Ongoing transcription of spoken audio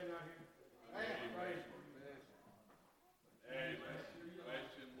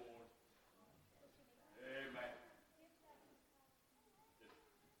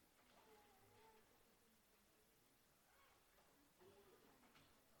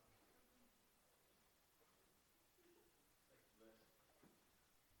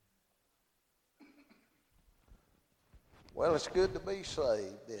Well, it's good to be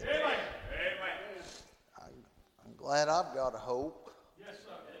saved, isn't it? Amen. I'm glad I've got a hope. Yes,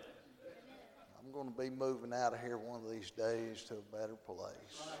 sir. I'm going to be moving out of here one of these days to a better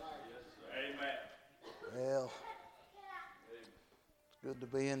place. Amen. Well, it's good to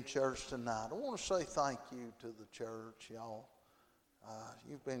be in church tonight. I want to say thank you to the church, y'all.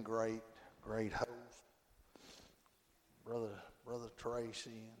 You've been great hosts. Brother Tracy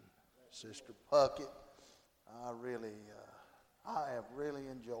and Sister Puckett. I have really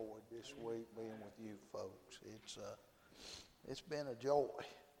enjoyed this week being with you folks. It's been a joy.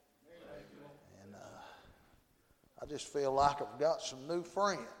 And I just feel like I've got some new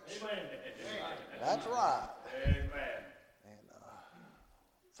friends. Amen. That's right. Amen. And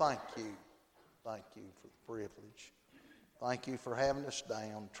thank you for the privilege. Thank you for having us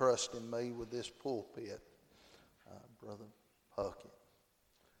down, trusting me with this pulpit, Brother Puckett.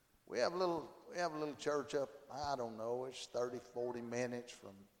 We have a little church up, I don't know, it's 30, 40 minutes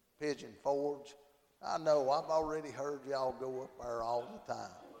from Pigeon Forge. I know, I've already heard y'all go up there all the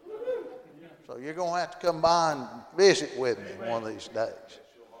time. So you're going to have to come by and visit with me one of these days.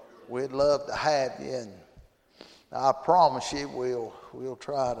 We'd love to have you, and I promise you we'll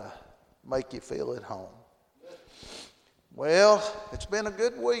try to make you feel at home. Well, it's been a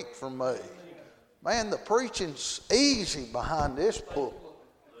good week for me. Man, the preaching's easy behind this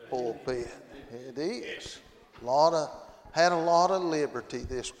pulpit. It is. Had a lot of liberty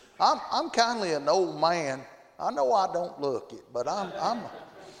this. I'm kindly an old man. I know I don't look it, but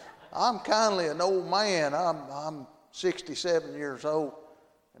I'm kindly an old man. I'm 67 years old,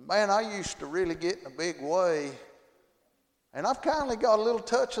 and man, I used to really get in a big way, and I've kindly got a little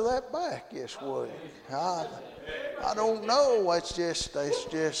touch of that back this week. I don't know. It's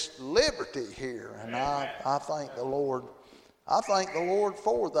just liberty here, and I thank the Lord. I thank the Lord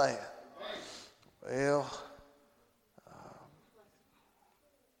for that. Well,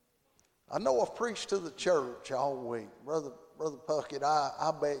 I know I've preached to the church all week. Brother Puckett,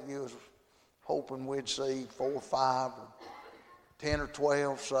 I bet you was hoping we'd see 4 or 5 or 10 or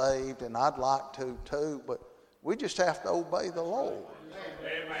 12 saved, and I'd like to too, but we just have to obey the Lord.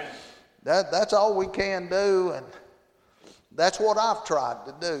 Amen. That's all we can do, and that's what I've tried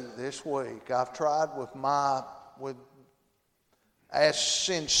to do this week. I've tried with as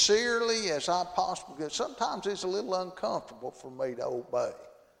sincerely as I possibly could. Sometimes it's a little uncomfortable for me to obey.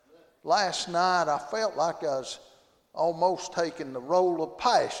 Last night I felt like I was almost taking the role of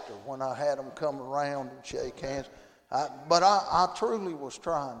pastor when I had them come around and shake hands. But I truly was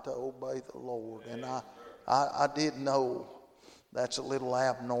trying to obey the Lord, and I did know that's a little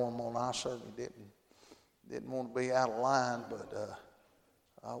abnormal, and I certainly didn't want to be out of line, but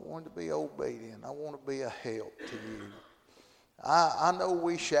I wanted to be obedient. I want to be a help to you. I know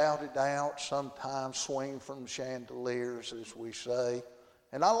we shouted out sometimes, swing from chandeliers, as we say,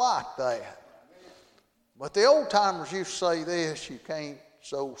 and I like that. But the old timers used to say this: you can't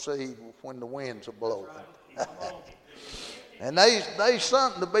sow seed when the winds are blowing. And there's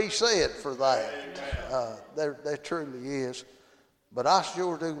something to be said for that. There truly is. But I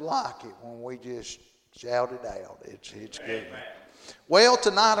sure do like it when we just shout it out. It's good. Well,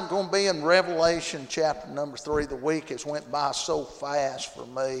 tonight I'm going to be in Revelation chapter number 3. The week has went by so fast for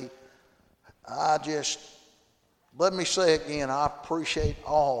me. Let me say again, I appreciate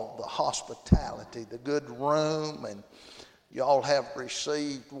all the hospitality, the good room, and y'all have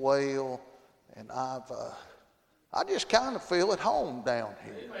received well. And I just kind of feel at home down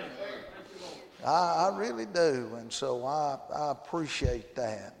here. I really do, and so I appreciate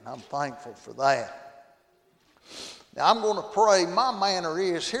that, and I'm thankful for that. Now, I'm going to pray. My manner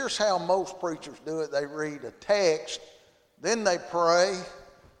is, here's how most preachers do it. They read a text, then they pray,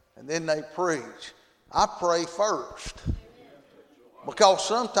 and then they preach. I pray first, because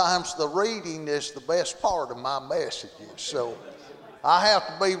sometimes the reading is the best part of my messages. So I have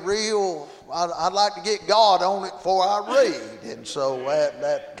to be real. I'd like to get God on it before I read, and so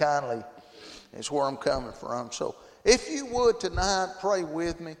that kindly is where I'm coming from. So if you would tonight, pray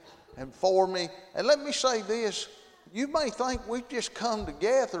with me and for me. And let me say this. You may think we've just come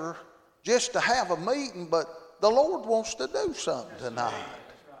together just to have a meeting, but the Lord wants to do something tonight.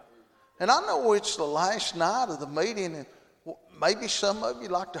 And I know it's the last night of the meeting, and maybe some of you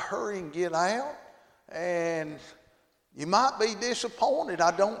like to hurry and get out, and you might be disappointed,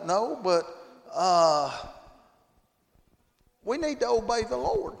 I don't know, but we need to obey the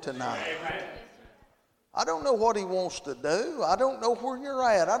Lord tonight. I don't know what He wants to do. I don't know where you're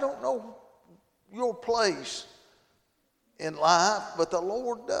at. I don't know your place in life, but the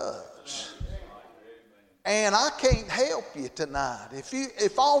Lord does. And I can't help you tonight.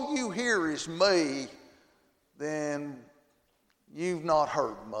 If all you hear is me, then you've not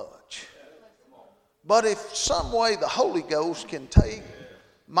heard much. But if some way the Holy Ghost can take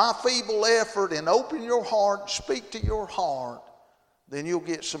my feeble effort and open your heart, speak to your heart, then you'll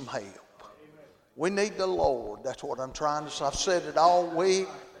get some help. We need the Lord. That's what I'm trying to say. I've said it all week.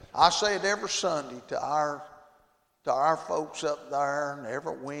 I say it every Sunday to our folks up there, and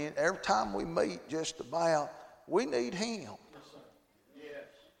every time we meet, just about, we need Him.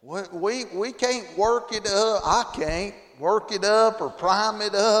 We can't work it up. I can't work it up or prime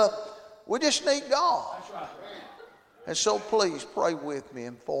it up. We just need God. That's right. And so please pray with me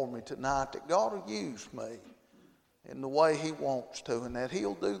and for me tonight that God will use me in the way He wants to, and that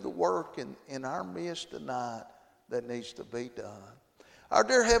He'll do the work in our midst tonight that needs to be done. Our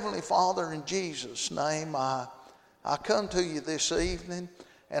dear Heavenly Father, in Jesus' name, I come to you this evening,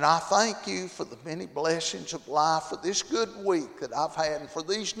 and I thank you for the many blessings of life, for this good week that I've had, and for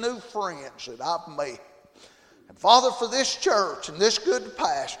these new friends that I've met. And Father, for this church and this good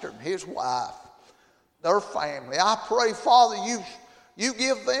pastor and his wife, their family, I pray, Father, you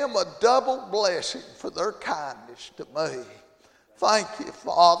give them a double blessing for their kindness to me. Thank you,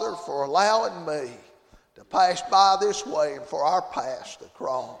 Father, for allowing me to pass by this way and for our paths to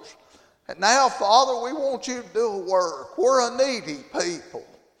cross. And now, Father, we want you to do a work. We're a needy people.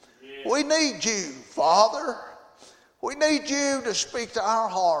 We need you, Father. We need you to speak to our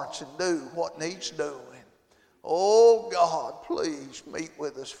hearts and do what needs doing. Oh, God, please meet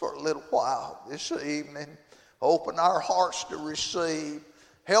with us for a little while this evening. Open our hearts to receive.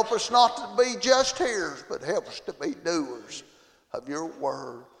 Help us not to be just hearers, but help us to be doers of your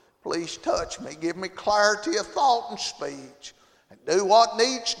word. Please touch me. Give me clarity of thought and speech. And do what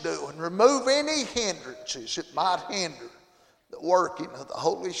needs doing. Remove any hindrances that might hinder the working of the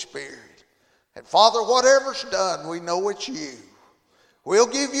Holy Spirit. And Father, whatever's done, we know it's you. We'll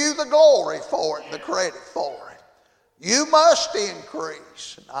give you the glory for it and the credit for it. You must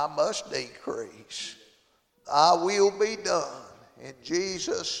increase, and I must decrease. Thy will be done. In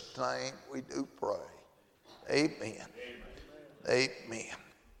Jesus' name we do pray. Amen. Amen.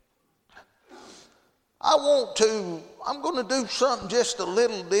 I'm going to do something just a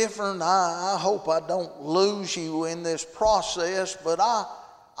little different. I hope I don't lose you in this process, but I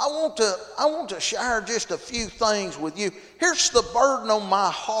want to share just a few things with you. Here's the burden on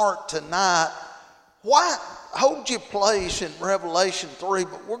my heart tonight. Why hold your place in Revelation 3,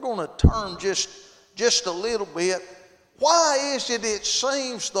 but we're going to turn just a little bit. Why is it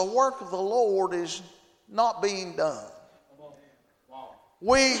seems the work of the Lord is not being done?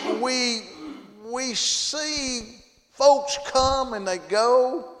 We see folks come and they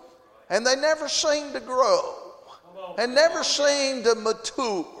go, and they never seem to grow and never seem to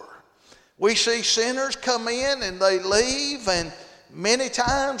mature. We see sinners come in and they leave, and many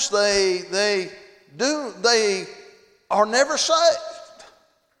times they are never saved.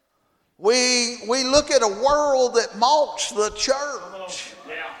 We look at a world that mocks the church.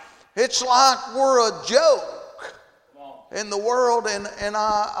 It's like we're a joke in the world, and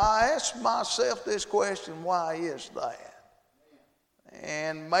I ask myself this question: why is that?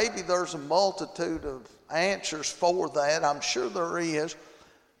 And maybe there's a multitude of answers for that. I'm sure there is.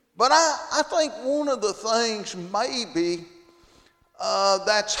 But I think one of the things maybe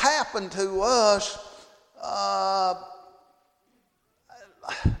that's happened to us, I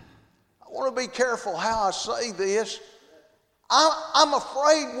want to be careful how I say this. I'm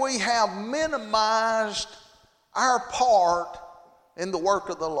afraid we have minimized our part in the work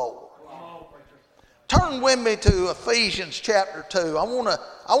of the Lord. Turn with me to Ephesians chapter 2. I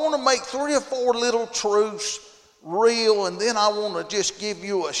want to make 3 or 4 little truths real, and then I want to just give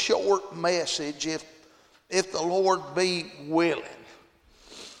you a short message if the Lord be willing.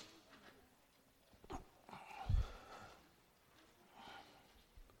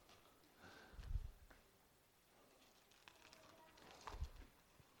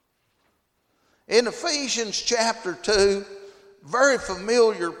 In Ephesians chapter 2, very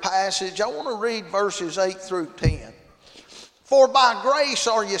familiar passage, I want to read verses 8 through 10. For by grace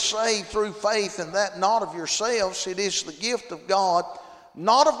are you saved through faith, and that not of yourselves, it is the gift of God,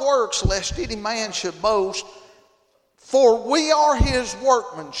 not of works, lest any man should boast. For we are his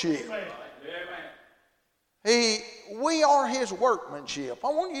workmanship. We are his workmanship. I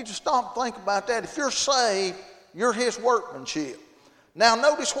want you to stop and think about that. If you're saved, you're his workmanship. Now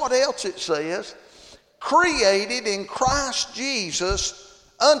notice what else it says. Created in Christ Jesus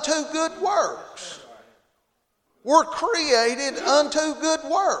unto good works. We're created unto good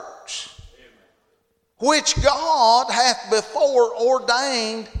works, which God hath before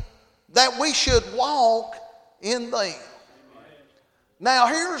ordained that we should walk in them. Now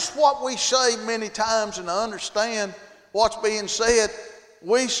here's what we say many times, and I understand what's being said,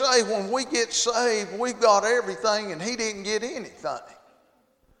 we say when we get saved, we've got everything and he didn't get anything.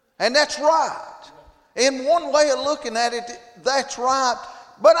 And that's right. In one way of looking at it, that's right.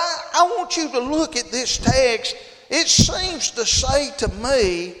 But I want you to look at this text. It seems to say to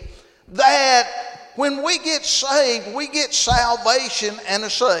me that when we get saved, we get salvation and a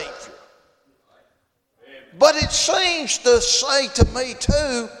Savior. But it seems to say to me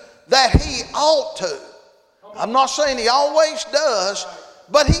too that he ought to. I'm not saying he always does,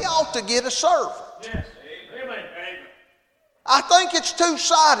 but he ought to get a servant. Yes. Amen. I think it's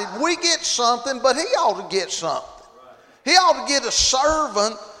two-sided. We get something, but he ought to get something. He ought to get a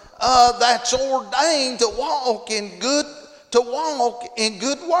servant that's ordained to walk in good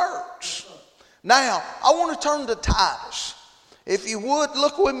works. Now, I want to turn to Titus. If you would,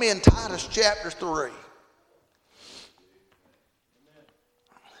 look with me in Titus chapter 3.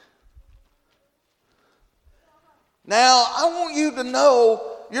 Now, I want you to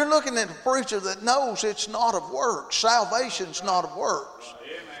know, you're looking at a preacher that knows it's not of works. Salvation's not of works.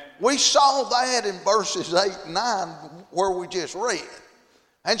 We saw that in verses 8 and 9 where we just read.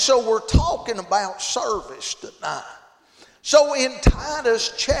 And so we're talking about service tonight. So in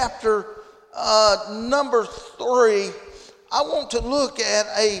Titus chapter number 3, I want to look at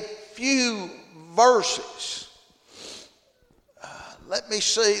a few verses. Let me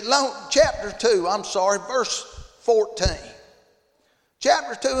see. Chapter 2, verse 14.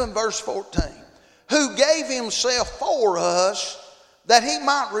 Chapter 2 and verse 14. Who gave himself for us that he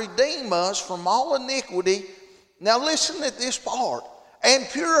might redeem us from all iniquity. Now listen at this part. And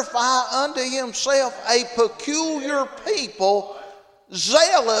purify unto himself a peculiar people,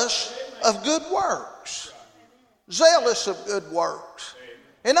 zealous of good works. Zealous of good works.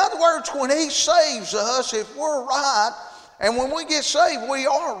 In other words, when he saves us, if we're right, and when we get saved, we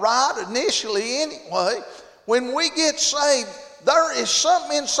are right initially anyway. When we get saved, there is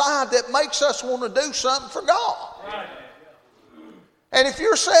something inside that makes us want to do something for God. And if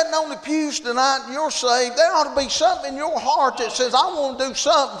you're sitting on the pews tonight and you're saved, there ought to be something in your heart that says, I want to do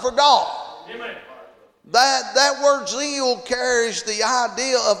something for God. Amen. That word zeal carries the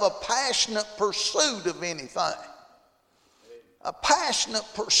idea of a passionate pursuit of anything. A passionate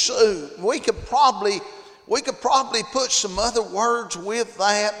pursuit. We could probably put some other words with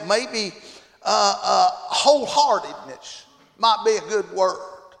that. Maybe wholeheartedness might be a good word.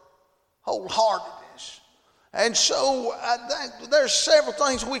 Wholeheartedness. And so there's several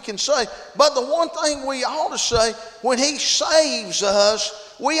things we can say. But the one thing we ought to say, when he saves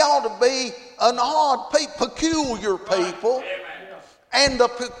us, we ought to be an peculiar people. And the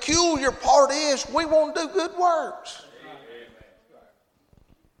peculiar part is we want to do good works.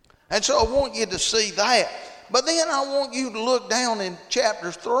 And so I want you to see that. But then I want you to look down in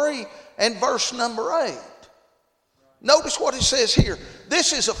chapter 3 and verse number 8. Notice what it says here.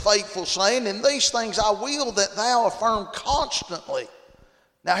 This is a faithful saying, and these things I will that thou affirm constantly.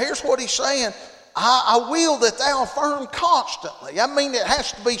 Now here's what he's saying. I will that thou affirm constantly. I mean, it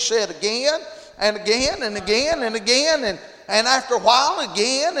has to be said again and again and again and again, and after a while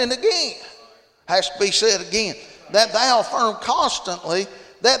again and again. Has to be said again. That thou affirm constantly,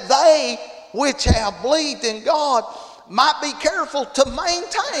 that they which have believed in God might be careful to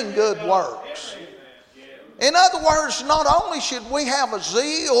maintain good works. In other words, not only should we have a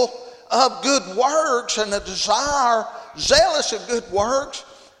zeal of good works and a desire, zealous of good works,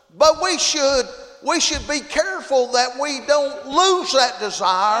 but we should be careful that we don't lose that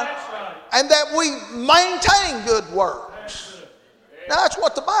desire and that we maintain good works. Now that's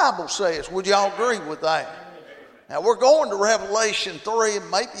what the Bible says. Would y'all agree with that? Now we're going to Revelation 3, and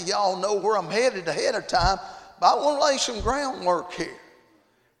maybe y'all know where I'm headed ahead of time, but I want to lay some groundwork here.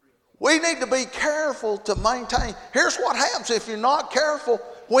 We need to be careful to maintain. Here's what happens if you're not careful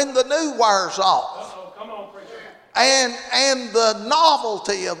when the new wears off. Come on, preacher. And the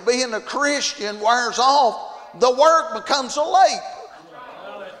novelty of being a Christian wears off, the work becomes a labor.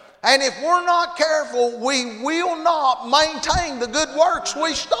 And if we're not careful, we will not maintain the good works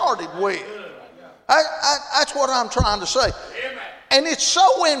we started with. That's what I'm trying to say. And it's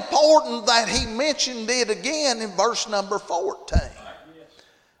so important that he mentioned it again in verse number 14.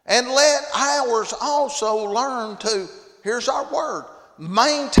 And let ours also learn to, here's our word,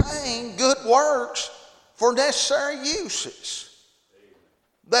 maintain good works for necessary uses,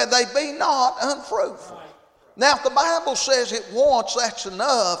 that they be not unfruitful. Now, if the Bible says it once, that's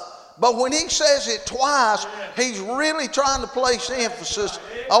enough. But when he says it twice, he's really trying to place emphasis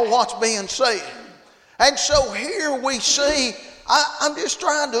on what's being said. And so here we see, I'm just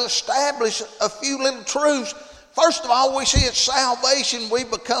trying to establish a few little truths. First of all, we see at salvation we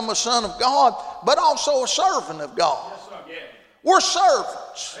become a son of God, but also a servant of God. We're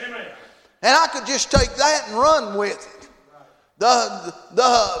servants. Amen. And I could just take that and run with it.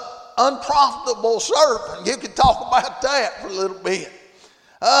 The unprofitable servant, you could talk about that for a little bit.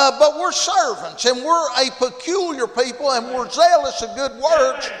 But we're servants, and we're a peculiar people, and we're zealous of good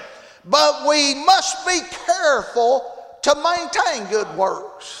works. But we must be careful to maintain good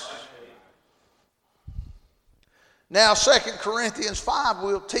works. Now, 2 Corinthians 5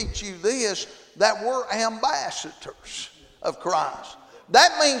 will teach you this, that we're ambassadors of Christ.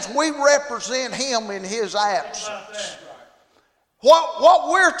 That means we represent him in his absence. What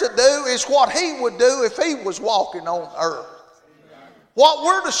we're to do is what he would do if he was walking on earth. What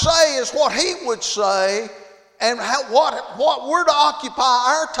we're to say is what he would say, and what we're to occupy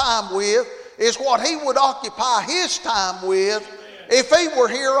our time with is what he would occupy his time with if he were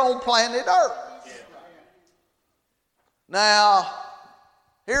here on planet Earth. Now,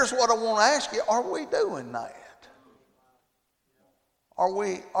 here's what I want to ask you. Are we doing that? Are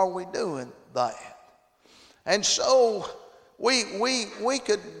we doing that? And so we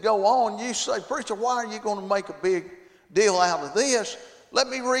could go on. You say, preacher, why are you going to make a big deal out of this? Let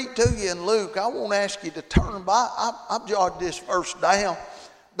me read to you in Luke. I won't ask you to turn by. I've jotted this verse down.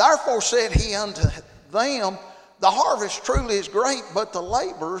 Therefore said he unto them, the harvest truly is great, but the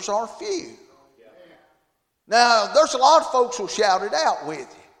laborers are few. Now, there's a lot of folks who'll shout it out with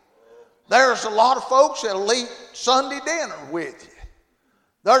you. There's a lot of folks that'll eat Sunday dinner with you.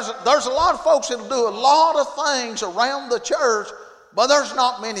 There's a lot of folks that'll do a lot of things around the church, but there's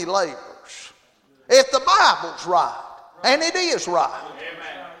not many laborers. If the Bible's right, and it is right.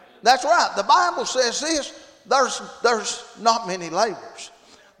 That's right. The Bible says this, there's not many laborers.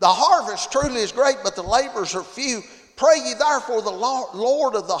 The harvest truly is great, but the laborers are few. Pray ye therefore the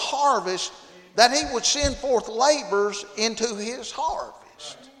Lord of the harvest that he would send forth laborers into his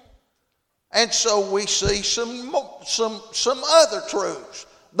harvest. And so we see some other truths.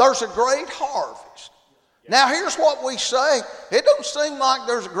 There's a great harvest. Now here's what we say. It don't seem like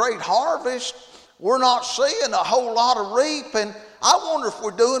there's a great harvest. We're not seeing a whole lot of reaping. I wonder if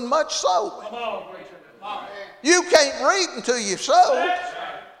we're doing much sowing. Come on, preacher. Come on. You can't reap until you sow.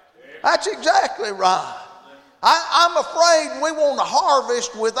 That's exactly right. I'm afraid we want to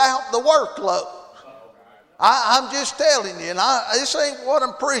harvest without the workload. I'm just telling you, and this ain't what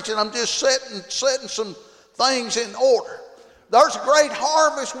I'm preaching. I'm just setting some things in order. There's a great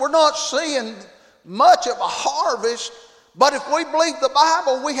harvest. We're not seeing much of a harvest, but if we believe the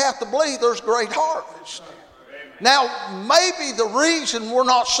Bible, we have to believe there's great harvest. Now, maybe the reason we're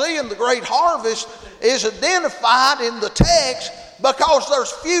not seeing the great harvest is identified in the text because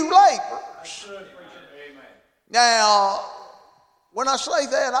there's few laborers. Now, when I say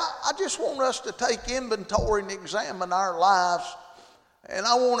that, I just want us to take inventory and examine our lives. And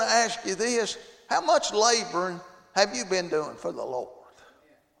I want to ask you this. How much laboring have you been doing for the Lord?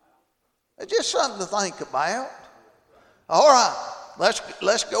 It's just something to think about. All right,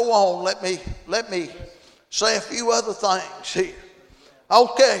 let's go on. Let me say a few other things here.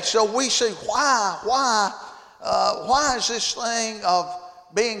 Okay, so we see why is this thing of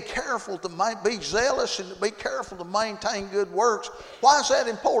being careful to be zealous and to be careful to maintain good works? Why is that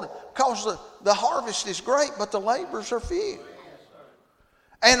important? Because the harvest is great, but the laborers are few.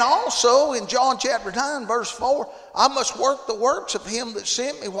 And also in John chapter 9, verse 4, I must work the works of him that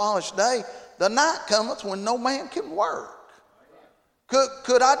sent me while it's day. The night cometh when no man can work.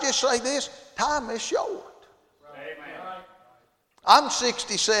 Could I just say this? Time is short. Amen. I'm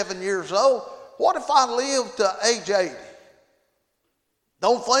 67 years old. What if I live to age 80?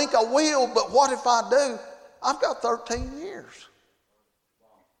 Don't think I will, but what if I do? I've got 13 years.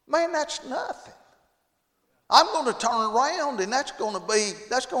 Man, that's nothing. I'm going to turn around and that's going to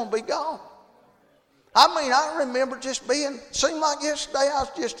be gone. I mean, I remember seemed like yesterday I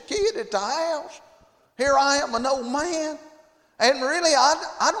was just a kid at the house. Here I am, an old man. And really,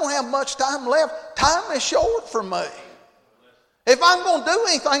 I don't have much time left. Time is short for me. If I'm going to do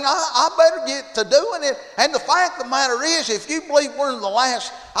anything, I better get to doing it. And the fact of the matter is, if you believe we're in the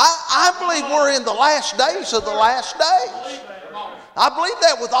last, I believe we're in the last days of the last days. I believe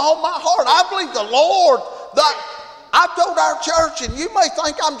that with all my heart. I believe the Lord, I've told our church, and you may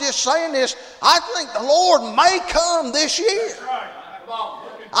think I'm just saying this, I think the Lord may come this year.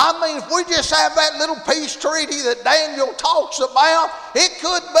 I mean, if we just have that little peace treaty that Daniel talks about, it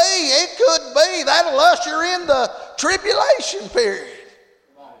could be. That'll usher in the tribulation period.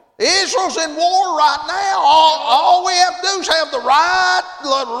 Israel's in war right now. All we have to do is have the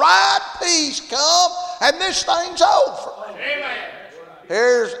right peace come, and this thing's over. Amen.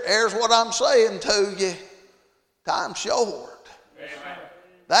 Here's what I'm saying to you. Time's short. Amen.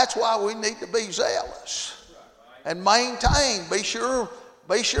 That's why we need to be zealous. and maintain. Be sure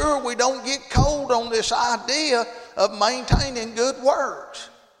we don't get cold on this idea of maintaining good works.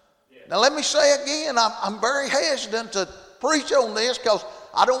 Now let me say again, I'm very hesitant to preach on this because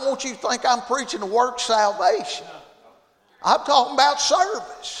I don't want you to think I'm preaching the work salvation. I'm talking about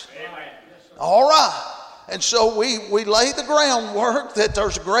service. All right. And so we lay the groundwork that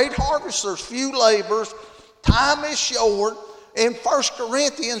there's a great harvest, there's few laborers, time is short. In 1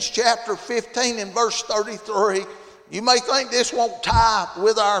 Corinthians chapter 15 and verse 33, you may think this won't tie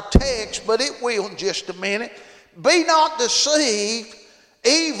with our text, but it will in just a minute. Be not deceived,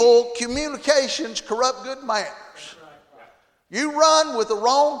 evil communications corrupt good manners. You run with the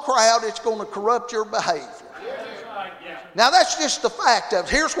wrong crowd, it's going to corrupt your behavior. Now that's just the fact of it.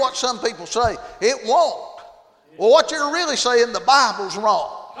 Here's what some people say, it won't. Well, what you're really saying, the Bible's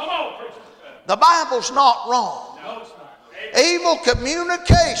wrong. The Bible's not wrong. Evil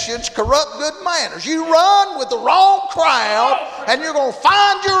communications corrupt good manners. You run with the wrong crowd and you're going to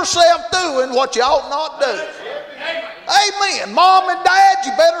find yourself doing what you ought not do. Amen. Mom and Dad,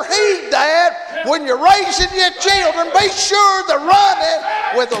 you better heed that when you're raising your children. Be sure they're running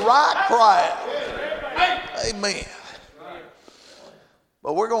with the right crowd. Amen.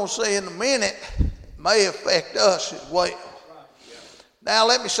 But we're going to see in a minute, it may affect us as well. Now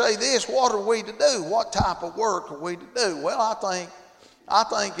let me say this, what are we to do? What type of work are we to do? Well, I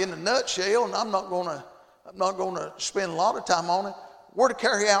think in a nutshell, and I'm not going to spend a lot of time on it, we're to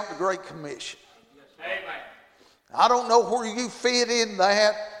carry out the Great Commission. Amen. I don't know where you fit in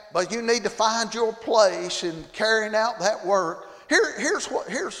that, but you need to find your place in carrying out that work. Let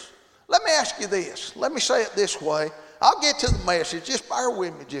me ask you this. Let me say it this way. I'll get to the message. Just bear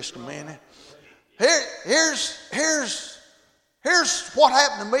with me just a minute. Here's what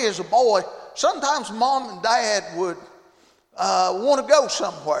happened to me as a boy. Sometimes Mom and Dad would want to go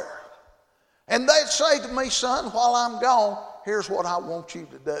somewhere. And they'd say to me, son, while I'm gone, here's what I want you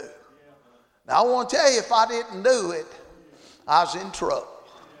to do. Now, I want to tell you, if I didn't do it, I was in trouble.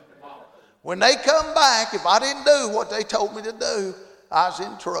 When they come back, if I didn't do what they told me to do, I was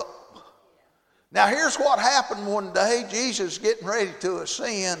in trouble. Now, here's what happened one day. Jesus getting ready to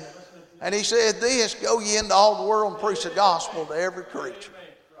ascend. And he said this, go ye into all the world and preach the gospel to every creature.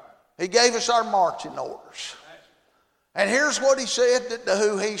 He gave us our marching orders. And here's what he said to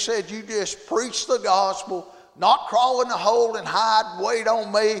do. He said, you just preach the gospel, not crawl in a hole and hide, wait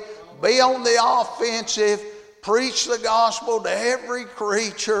on me, be on the offensive, preach the gospel to every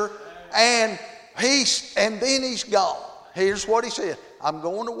creature. And then he's gone. Here's what he said, I'm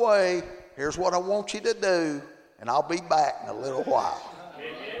going away. Here's what I want you to do, and I'll be back in a little while.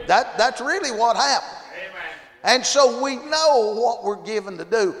 That's really what happened. And so we know what we're given to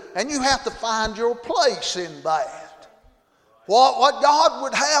do. And you have to find your place in that. What God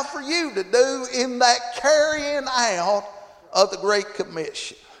would have for you to do in that carrying out of the Great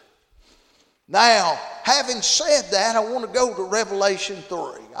Commission. Now, having said that, I want to go to Revelation 3.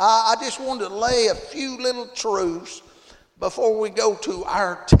 I just wanted to lay a few little truths before we go to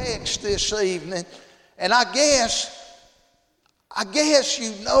our text this evening. And I guess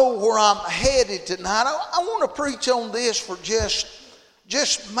you know where I'm headed tonight. I want to preach on this for just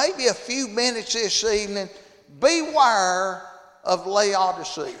maybe a few minutes this evening. Beware of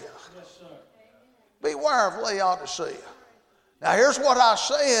Laodicea. Yes, sir. Beware of Laodicea. Now here's what I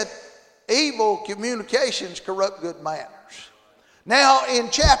said. Evil communications corrupt good manners. Now in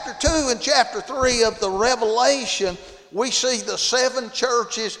chapter 2 and chapter 3 of the Revelation, we see the 7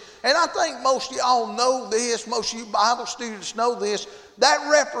 churches, and I think most of y'all know this, most of you Bible students know this, that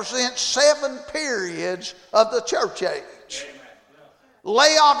represents 7 periods of the church age.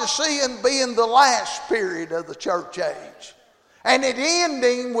 Laodicean being the last period of the church age. And it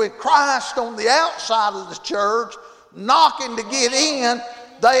ending with Christ on the outside of the church, knocking to get in.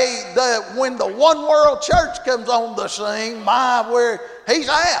 When the one world church comes on the scene, he's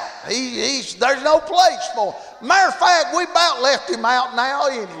out. There's no place for him. Matter of fact, we about left him out now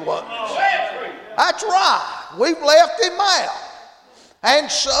anyway. That's right. We've left him out. And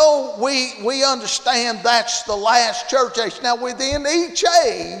so we understand that's the last church age. Now within each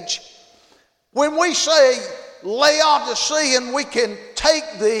age, when we say Laodicean, we can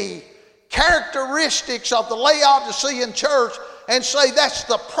take the characteristics of the Laodicean church and say that's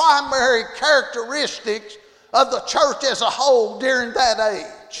the primary characteristics of the church as a whole during that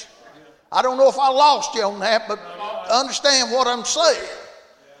age. I don't know if I lost you on that, but understand what I'm saying.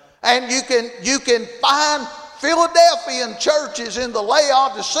 And you can find Philadelphian churches in the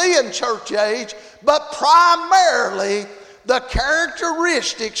Laodicean church age, but primarily the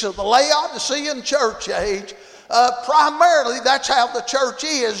characteristics of the Laodicean church age, primarily that's how the church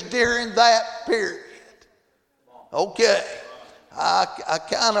is during that period. Okay. I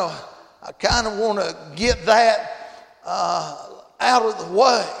kind of want to get that out of the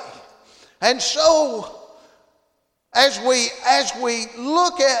way. And so, as we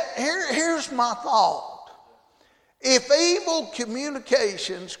look at, here's my thought. If evil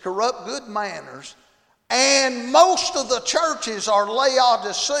communications corrupt good manners, and most of the churches are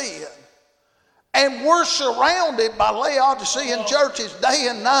Laodicean, and we're surrounded by Laodicean churches day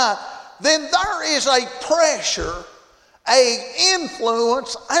and night, then there is a pressure, a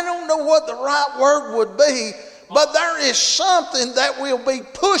influence, I don't know what the right word would be, but there is something that will be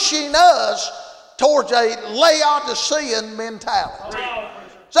pushing us towards a Laodicean mentality.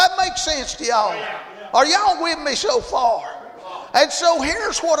 Does that make sense to y'all? Are y'all with me so far? And so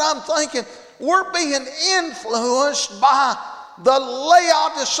here's what I'm thinking. We're being influenced by the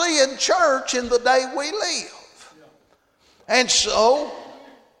Laodicean church in the day we live. And so,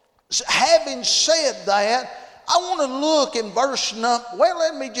 having said that, I want to look in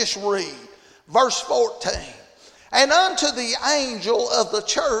let me just read verse 14. And unto the angel of the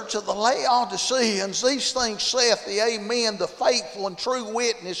church of the Laodiceans, these things saith the Amen, the faithful and true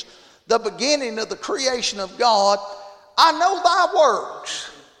witness, the beginning of the creation of God. I know thy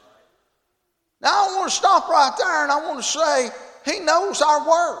works. Now I want to stop right there and I want to say, he knows our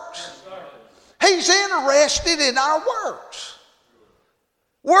works. He's interested in our works.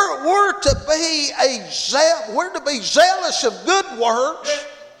 We're to be zealous of good works,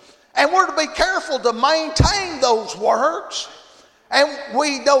 and we're to be careful to maintain those works. And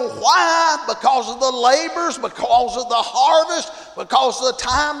we know why, because of the labors, because of the harvest, because the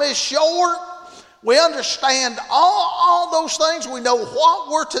time is short. We understand all those things. We know what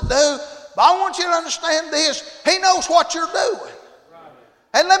we're to do. But I want you to understand this. He knows what you're doing.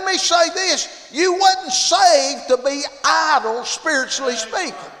 And let me say this. You wasn't saved to be idle, spiritually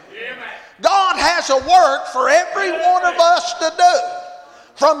speaking. God has a work for every one of us to do.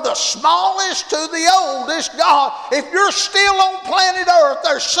 From the smallest to the oldest, God, if you're still on planet Earth,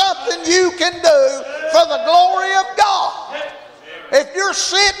 there's something you can do for the glory of God. If you're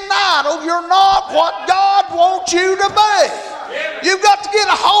sitting idle, you're not what God wants you to be. You've got to get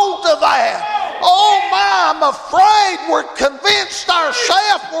a hold of that. Oh my, I'm afraid we're convinced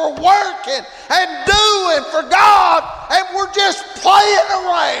ourselves we're working and doing for God, and we're just playing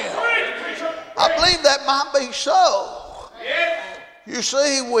around. I believe that might be so. You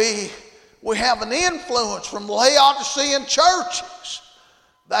see, we have an influence from Laodicean churches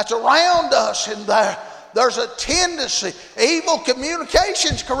that's around us, and there's a tendency. Evil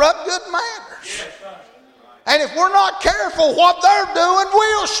communications corrupt good manners. And if we're not careful, what they're doing,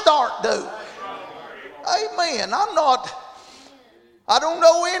 we'll start doing. Amen. I don't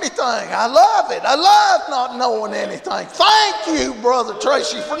know anything. I love it. I love not knowing anything. Thank you, Brother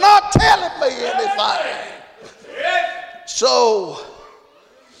Tracy, for not telling me anything. So,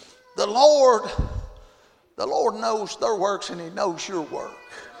 the Lord knows their works, and He knows your work.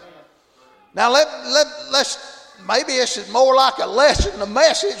 Now, let's maybe this is more like a lesson, a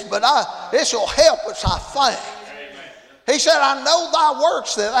message, but this will help us, I think. He said, I know thy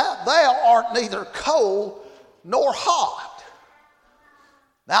works, that thou art neither cold nor hot.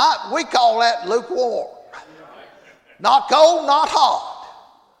 Now, we call that lukewarm. Not cold, not hot.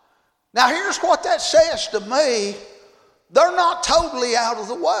 Now, here's what that says to me. They're not totally out of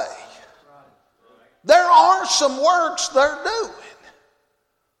the way. There are some works they're doing.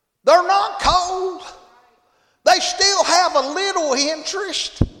 They're not cold. They still have a little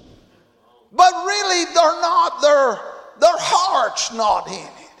interest. But really, they're not. Their heart's not in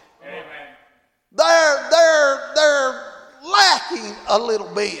it. They're lacking a little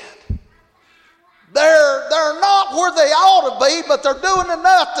bit. They're not where they ought to be, but they're doing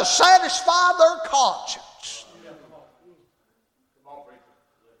enough to satisfy their conscience.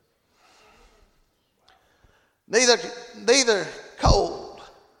 Neither cold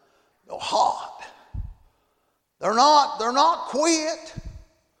nor hot. They're not quit.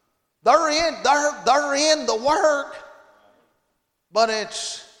 They're in the work, but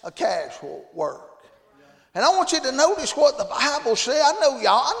it's a casual work. And I want you to notice what the Bible says.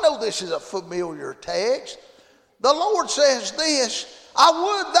 I know this is a familiar text. The Lord says this, I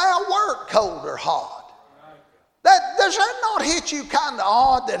would thou wert cold or hot. Does that not hit you kind of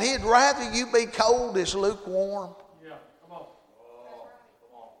odd that He'd rather you be cold as lukewarm? Yeah, come on.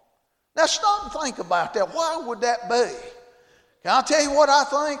 Now stop and think about that. Why would that be? Can I tell you what I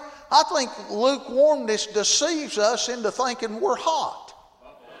think? I think lukewarmness deceives us into thinking we're hot.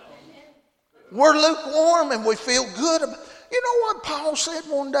 We're lukewarm and we feel good. You know what Paul said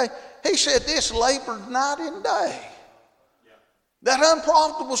one day? He said, this labored night and day. That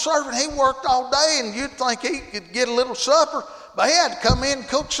unprofitable servant, he worked all day, and you'd think he could get a little supper, but he had to come in and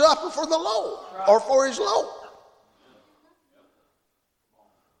cook supper for the Lord or for his Lord.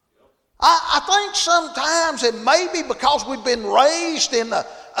 I think sometimes it may be because we've been raised in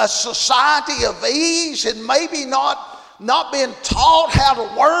a society of ease and maybe not being taught how to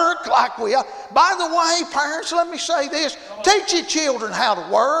work like we are. By the way, parents, let me say this. Teach your children how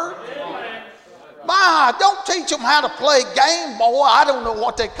to work. Don't teach them how to play Game Boy. I don't know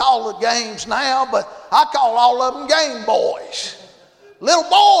what they call the games now, but I call all of them Game Boys. Little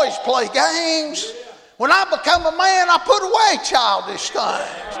boys play games. When I become a man, I put away childish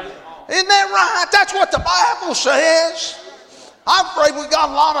things. Isn't that right? That's what the Bible says. I'm afraid we got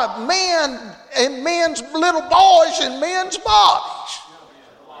a lot of men and men's little boys in men's bodies.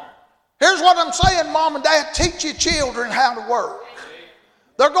 Here's what I'm saying, Mom and Dad. Teach your children how to work.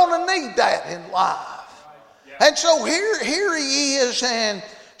 They're going to need that in life. And so here he is, and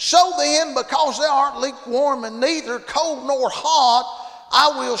so then, because thou art lukewarm and neither cold nor hot,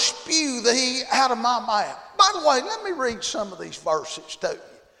 I will spew thee out of my mouth. By the way, let me read some of these verses to you.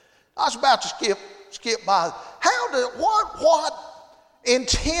 I was about to skip by. What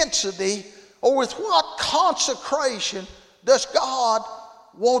intensity or with what consecration does God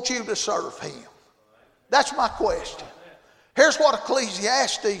want you to serve him? That's my question. Here's what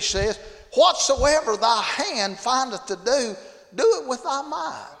Ecclesiastes says. Whatsoever thy hand findeth to do, do it with thy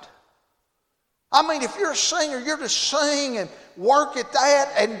mind. I mean, if you're a singer, you're to sing and work at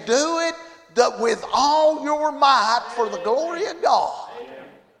that and do it with all your might for the glory of God.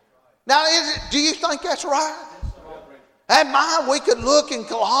 Now, do you think that's right? And we could look in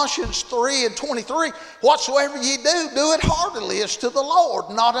Colossians 3 and 23. Whatsoever ye do, do it heartily as to the Lord,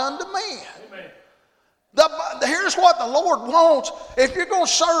 not unto men. Here's what the Lord wants. If you're going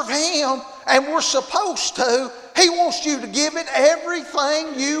to serve him, and we're supposed to, he wants you to give it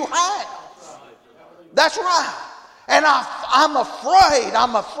everything you have. That's right. And I'm afraid,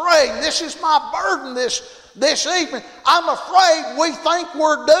 this is my burden this evening. I'm afraid we think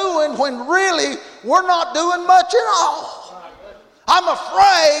we're doing when really we're not doing much at all. I'm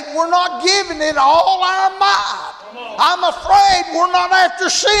afraid we're not giving it all our might. I'm afraid we're not after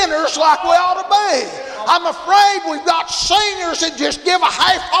sinners like we ought to be. I'm afraid we've got singers that just give a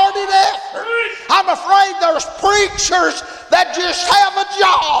half-hearted effort. I'm afraid there's preachers that just have a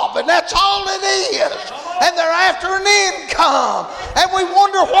job and that's all it is. And they're after an income. And we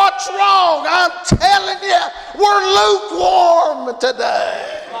wonder what's wrong. I'm telling you, we're lukewarm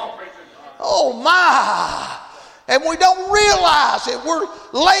today. Oh my. And we don't realize it. We're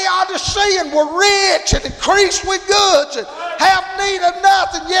Laodicean, we're rich and increased with goods and have need of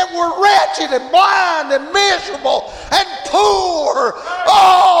nothing, yet we're wretched and blind and miserable and poor.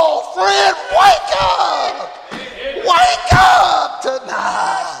 Oh, friend, wake up! Wake up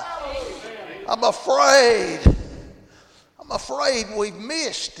tonight! I'm afraid we've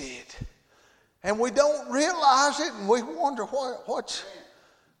missed it. And we don't realize it, and we wonder what's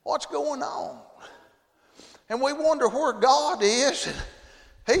going on. And we wonder where God is.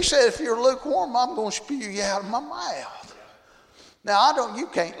 He said, if you're lukewarm, I'm going to spew you out of my mouth. Now, you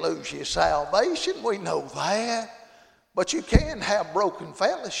can't lose your salvation. We know that. But you can have broken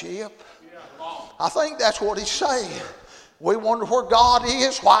fellowship. I think that's what he's saying. We wonder where God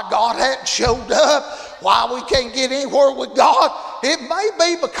is, why God hadn't showed up, why we can't get anywhere with God. It may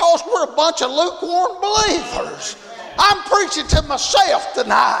be because we're a bunch of lukewarm believers. I'm preaching to myself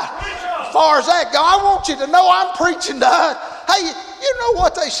tonight. As far as that goes, I want you to know I'm preaching to us. Hey, you know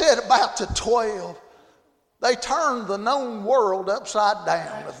what they said about the 12? They turned the known world upside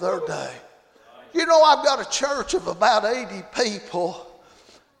down of their day. You know, I've got a church of about 80 people,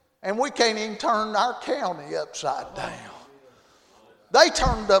 and we can't even turn our county upside down. They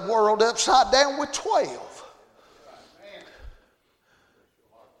turned the world upside down with 12.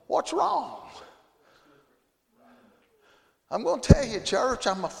 What's wrong? I'm going to tell you, church,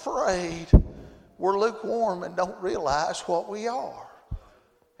 I'm afraid we're lukewarm and don't realize what we are.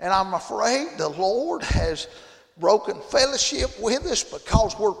 And I'm afraid the Lord has broken fellowship with us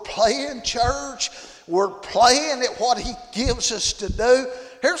because we're playing church. We're playing at what he gives us to do.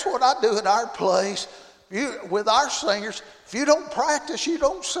 Here's what I do at our place. With our singers, if you don't practice, you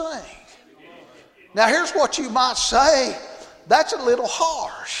don't sing. Now, here's what you might say. That's a little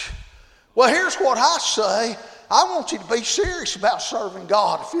harsh. Well, here's what I say. I want you to be serious about serving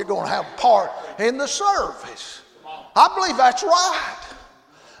God if you're going to have a part in the service. I believe that's right.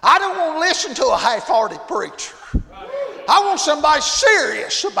 I don't want to listen to a half-hearted preacher. I want somebody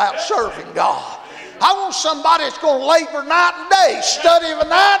serious about serving God. I want somebody that's going to labor night and day, study of a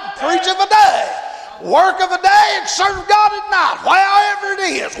night and preach of a day. work of a day and serve God at night. However it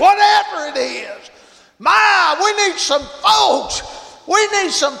is, whatever it is. We need some folks. We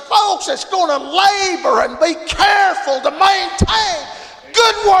need some folks that's going to labor and be careful to maintain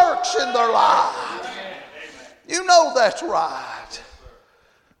good works in their life. You know that's right.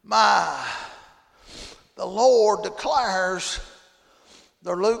 The Lord declares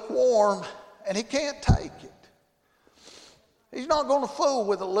they're lukewarm and he can't take it. He's not going to fool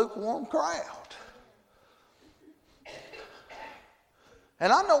with a lukewarm crowd.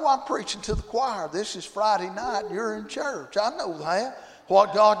 And I know I'm preaching to the choir. This is Friday night. You're in church. I know that.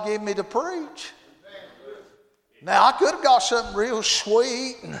 What God gave me to preach. Now, I could have got something real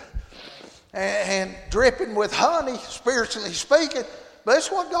sweet and dripping with honey, spiritually speaking, but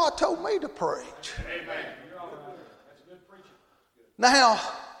it's what God told me to preach. Amen. That's good preaching. Now,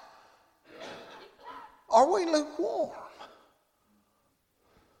 are we lukewarm?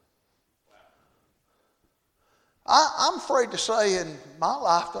 I'm afraid to say in my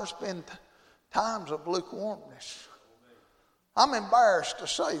life there's been times of lukewarmness. I'm embarrassed to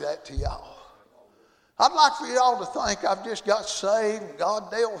say that to y'all. I'd like for y'all to think I've just got saved and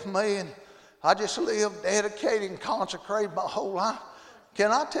God dealt with me and I just lived dedicated and consecrated my whole life.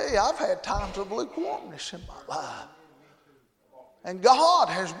 Can I tell you, I've had times of lukewarmness in my life. And God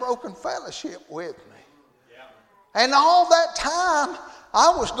has broken fellowship with me. And all that time,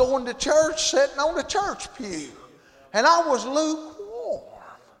 I was going to church, sitting on the church pew. And I was lukewarm.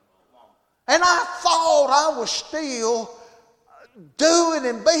 And I thought I was still doing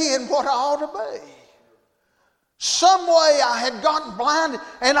and being what I ought to be. Some way I had gotten blinded,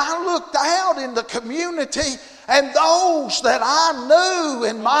 and I looked out in the community, and those that I knew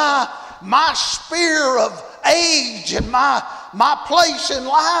in my sphere of age and my place in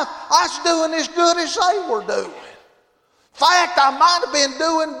life, I was doing as good as they were doing. In fact, I might have been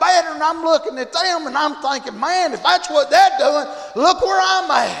doing better, and I'm looking at them, and I'm thinking, man, if that's what they're doing, look where I'm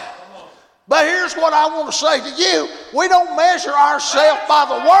at. But here's what I want to say to you. We don't measure ourselves by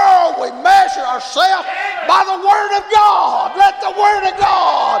the world. We measure ourselves by the Word of God. Let the Word of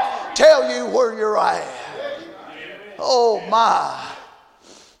God tell you where you're at. Oh, my.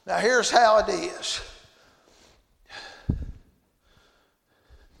 Now, here's how it is.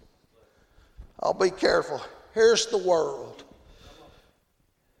 I'll be careful. Here's the world.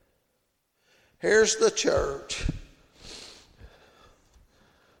 Here's the church.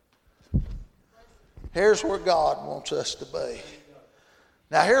 Here's where God wants us to be.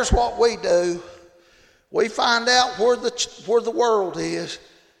 Now here's what we do. We find out where the world is,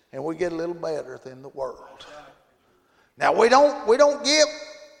 and we get a little better than the world. Now we don't get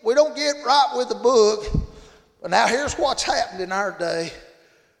right with the book. But now here's what's happened in our day.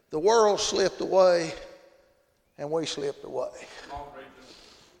 The world slipped away, and we slipped away.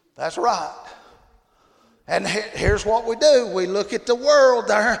 That's right. And here's what we do. We look at the world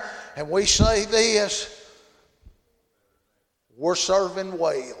there, and we say this: we're serving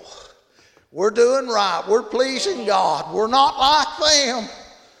well. We're doing right. We're pleasing God. We're not like them.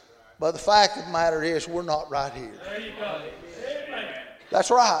 But the fact of the matter is, we're not right here.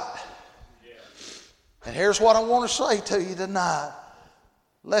 That's right. And here's what I want to say to you tonight.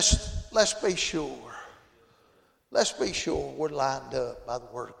 Let's be sure. Let's be sure we're lined up by the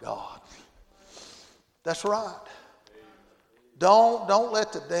Word of God. That's right. Don't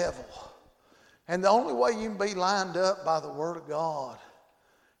let the devil. And the only way you can be lined up by the Word of God,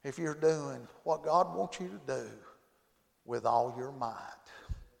 if you're doing what God wants you to do with all your might.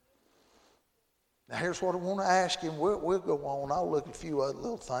 Now here's what I want to ask you, and we'll go on. I'll look at a few other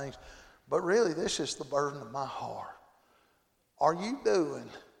little things. But really, this is the burden of my heart. Are you doing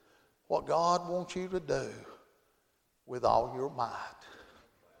what God wants you to do with all your might?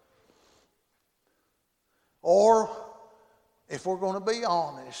 Or, if we're going to be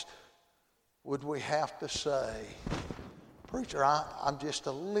honest, would we have to say, preacher, I'm just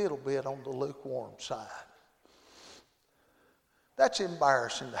a little bit on the lukewarm side? That's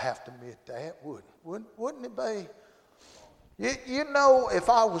embarrassing to have to admit that, wouldn't it be? You know, if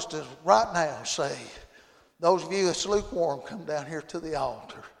I was to right now say, those of you that's lukewarm, come down here to the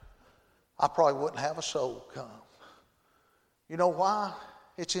altar, I probably wouldn't have a soul come. You know why?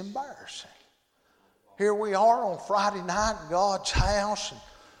 It's embarrassing. Here we are on Friday night in God's house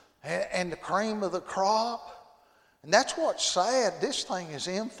and the cream of the crop. And that's what's sad. This thing has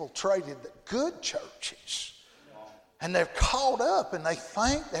infiltrated the good churches. And they're caught up and they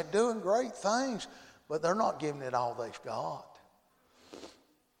think they're doing great things, but they're not giving it all they've got.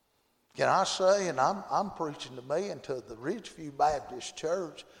 Can I say, and I'm preaching to me and to the Ridgeview Baptist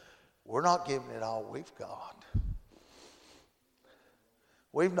Church, we're not giving it all we've got.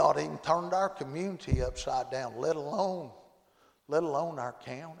 We've not even turned our community upside down, let alone our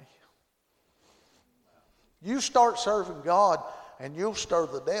county. You start serving God and you'll stir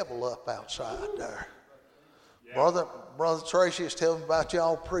the devil up outside there. Yeah. Brother Tracy is telling me about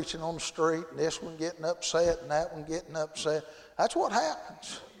y'all preaching on the street and this one getting upset and that one getting upset. That's what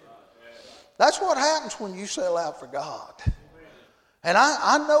happens. That's what happens when you sell out for God. And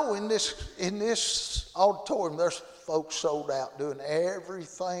I know in this auditorium there's folks sold out doing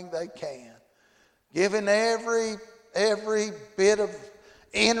everything they can, giving every bit of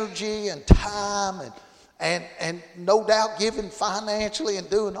energy and time and no doubt giving financially and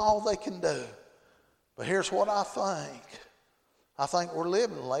doing all they can do. But here's what I think. I think we're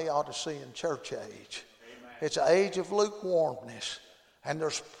living in Laodicean church age. Amen. It's an age of lukewarmness. And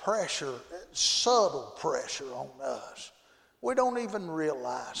there's pressure, subtle pressure on us. We don't even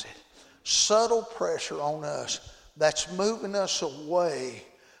realize it. Subtle pressure on us that's moving us away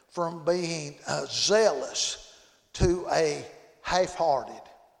from being zealous to a half-hearted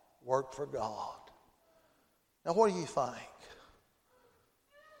work for God. Now, what do you think?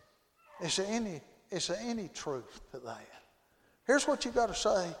 Is there any truth to that? Here's what you got to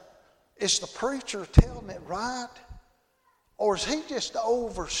say. Is the preacher telling it right? Or is he just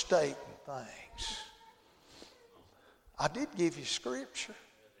overstating things? I did give you scripture.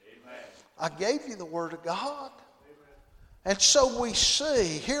 Amen. I gave you the word of God. Amen. And so we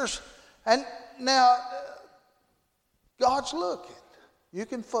see, and now God's looking. You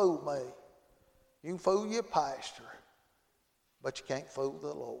can fool me. You can fool your pastor. But you can't fool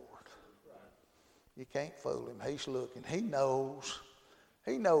the Lord. You can't fool him. He's looking. He knows.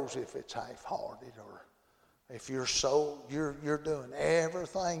 He knows if it's half-hearted or if you're doing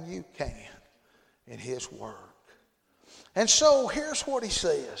everything you can in his work. And so here's what he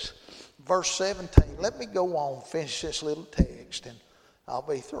says. Verse 17. Let me go on, finish this little text, and I'll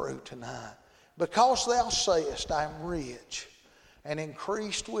be through tonight. Because thou sayest, I am rich and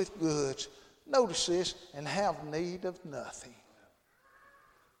increased with goods. Notice this, and have need of nothing.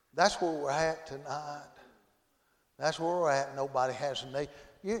 That's where we're at tonight. That's where we're at. Nobody has a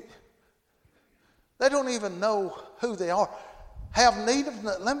need. They don't even know who they are. Have need of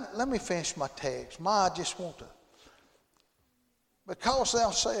nothing. Let me finish my text. I just want to. Because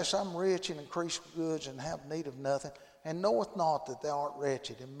thou sayest, I'm rich and increased with goods and have need of nothing, and knoweth not that thou art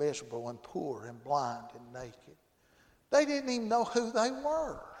wretched and miserable and poor and blind and naked. They didn't even know who they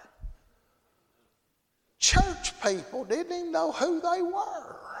were. Church people didn't even know who they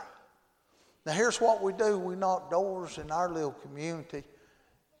were. Now here's what we do. We knock doors in our little community.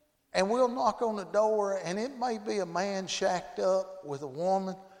 And we'll knock on the door, and it may be a man shacked up with a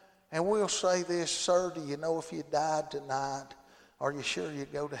woman. And we'll say this, sir, do you know if you died tonight, are you sure you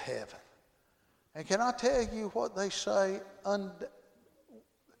go to heaven? And can I tell you what they say?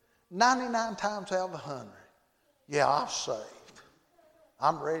 99 times out of 100. Yeah, I'm saved.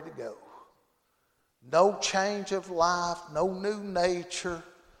 I'm ready to go. No change of life, no new nature.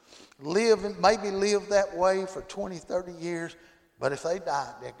 Maybe live that way for 20, 30 years. But if they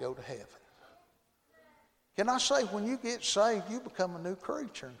died, they'd go to heaven. Can I say, when you get saved, you become a new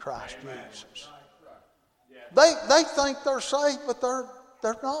creature in Christ Amen. Jesus. They think they're saved, but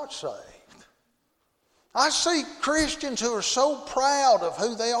they're not saved. I see Christians who are so proud of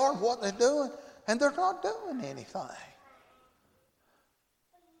who they are and what they're doing, and they're not doing anything.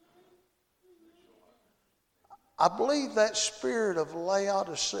 I believe that spirit of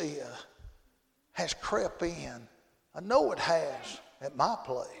Laodicea has crept in. I know it has at my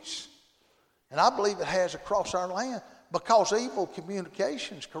place. And I believe it has across our land because evil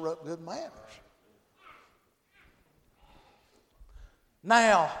communications corrupt good manners.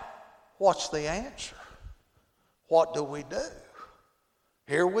 Now, what's the answer? What do we do?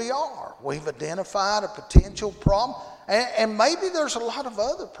 Here we are. We've identified a potential problem, and maybe there's a lot of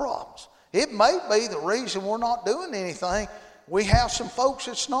other problems. It may be the reason we're not doing anything. We have some folks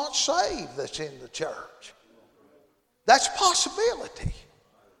that's not saved that's in the church. That's a possibility.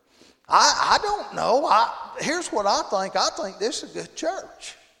 I don't know. Here's what I think. I think this is a good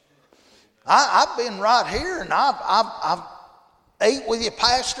church. I've been right here, and I've ate with your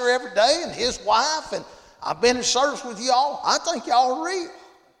pastor every day and his wife, and I've been in service with y'all. I think y'all are real.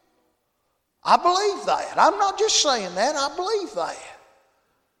 I believe that. I'm not just saying that. I believe that.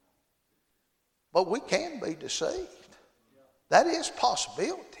 But we can be deceived. That is a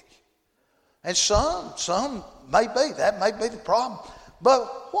possibility. And some may be. That may be the problem.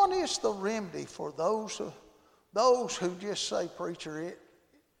 But what is the remedy for those who just say, preacher,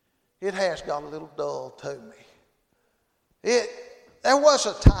 it has got a little dull to me. There was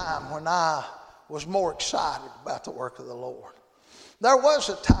a time when I was more excited about the work of the Lord. There was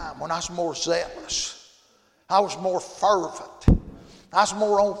a time when I was more zealous. I was more fervent. I was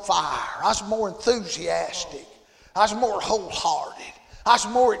more on fire. I was more enthusiastic. I was more wholehearted. I was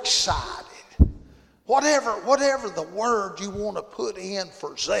more excited. Whatever the word you want to put in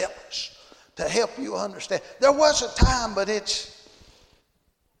for zealous to help you understand. There was a time, but it's,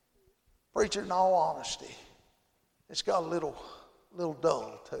 preacher, in all honesty, it's got a little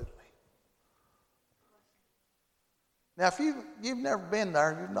dull to me. Now, if you've never been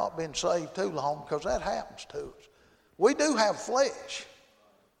there, you've not been saved too long, because that happens to us. We do have flesh.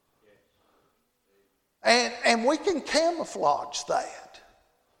 And we can camouflage that.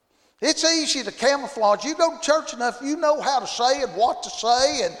 It's easy to camouflage. You go to church enough, you know how to say it, what to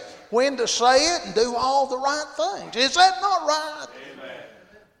say, and when to say it, and do all the right things. Is that not right? Amen.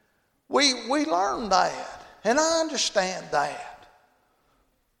 We learn that, and I understand that.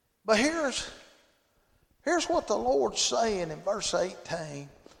 But here's what the Lord's saying in verse 18.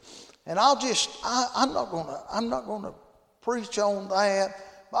 And I'm not gonna preach on that,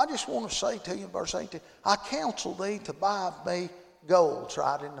 but I just want to say to you in verse 18, I counsel thee to buy of me gold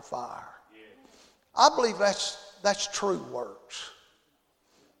tried in the fire. I believe that's true works.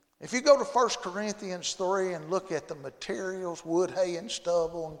 If you go to 1 Corinthians 3 and look at the materials, wood, hay, and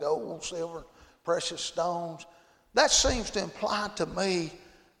stubble, and gold, silver, precious stones, that seems to imply to me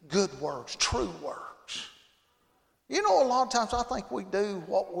good works, true works. You know, a lot of times I think we do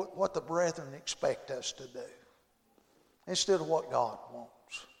what the brethren expect us to do instead of what God wants.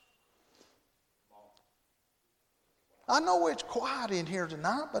 I know it's quiet in here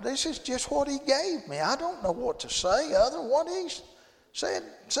tonight, but this is just what he gave me. I don't know what to say other than what he said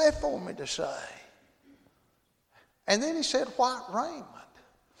for me to say. And then he said white raiment.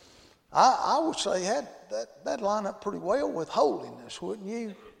 I would say that'd line up pretty well with holiness, wouldn't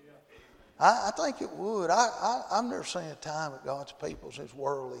you? I think it would. I've never seen a time that God's people's as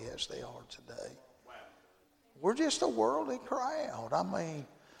worldly as they are today. We're just a worldly crowd. I mean,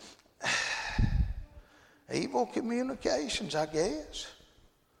 evil communications, I guess.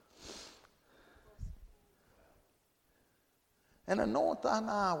 And anoint thine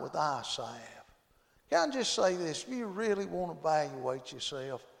eye with eye salve. Can I just say this? If you really want to evaluate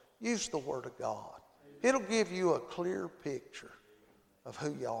yourself, use the Word of God. It'll give you a clear picture of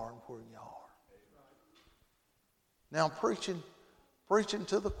who you are and where you are. Now I'm preaching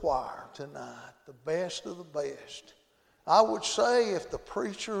to the choir tonight, the best of the best. I would say if the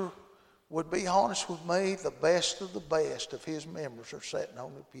preacher would be honest with me, the best of the best of his members are sitting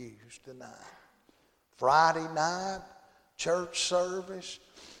on the pews tonight. Friday night, church service.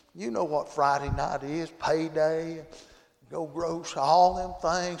 You know what Friday night is, payday, go gross, all them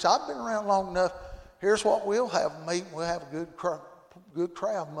things. I've been around long enough. Here's what we'll have a meeting. We'll have a good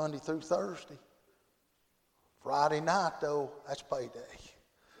crowd Monday through Thursday. Friday night, though, that's payday.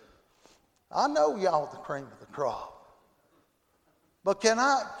 I know y'all the cream of the crop. But can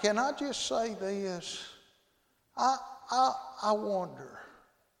I just say this? I wonder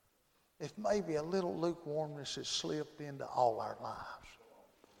if maybe a little lukewarmness has slipped into all our lives.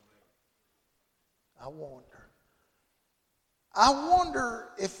 I wonder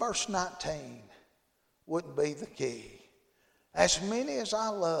if verse 19 wouldn't be the key. As many as I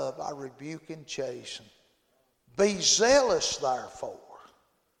love, I rebuke and chasten. Be zealous, therefore.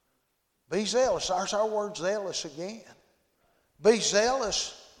 Be zealous. There's our word zealous again. Be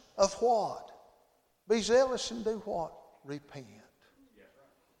zealous of what? Be zealous and do what? Repent.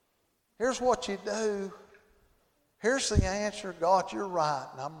 Here's what you do. Here's the answer. God, you're right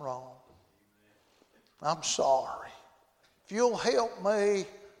and I'm wrong. I'm sorry. If you'll help me,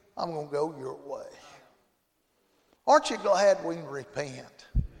 I'm going to go your way. Aren't you glad we can repent?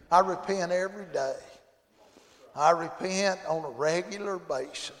 I repent every day. I repent on a regular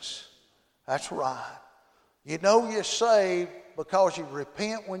basis. That's right. You know you're saved because you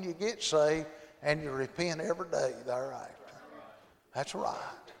repent when you get saved and you repent every day thereafter. That's right.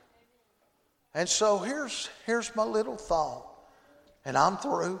 And so here's my little thought. And I'm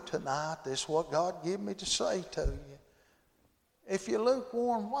through tonight. This is what God gave me to say to you. If you're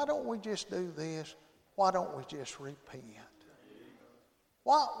lukewarm, why don't we just do this? Why don't we just repent?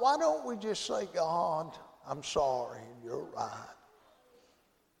 Why don't we just say, God, I'm sorry, and you're right.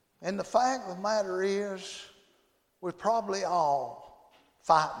 And the fact of the matter is, we're probably all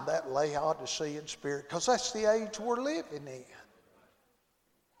fighting that Laodicean spirit because that's the age we're living in.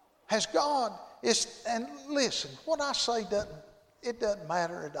 Has God, and listen, what I say doesn't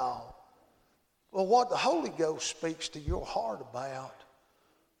matter at all. Well, what the Holy Ghost speaks to your heart about,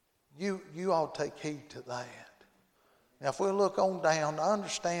 you ought to take heed to that. Now, if we look on down, I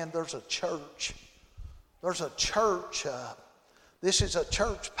understand there's a church. There's a church This is a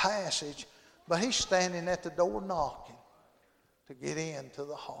church passage, but he's standing at the door knocking to get into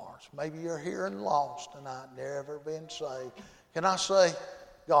the hearts. Maybe you're here and lost tonight, never been saved. Can I say,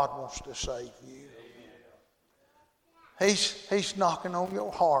 God wants to save you. He's knocking on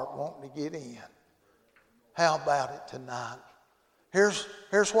your heart, wanting to get in. How about it tonight? Here's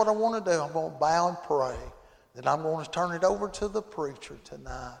what I want to do. I'm going to bow and pray. Then I'm going to turn it over to the preacher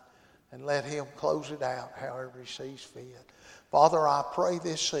tonight and let him close it out however he sees fit. Father, I pray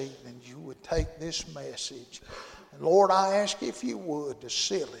this evening you would take this message. And Lord, I ask if you would to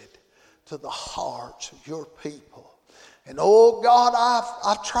seal it to the hearts of your people. And oh God,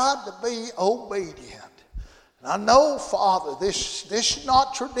 I've tried to be obedient. And I know, Father, this is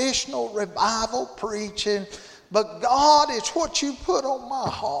not traditional revival preaching, but God, it's what you put on my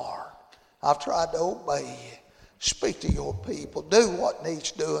heart. I've tried to obey you. Speak to your people. Do what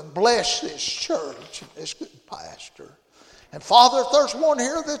needs doing. Bless this church and this good pastor. And Father, if there's one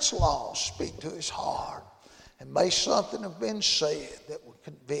here that's lost, speak to his heart. And may something have been said that would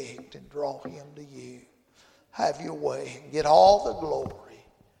convict and draw him to you. Have your way and get all the glory.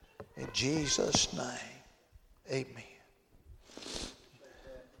 In Jesus' name, amen.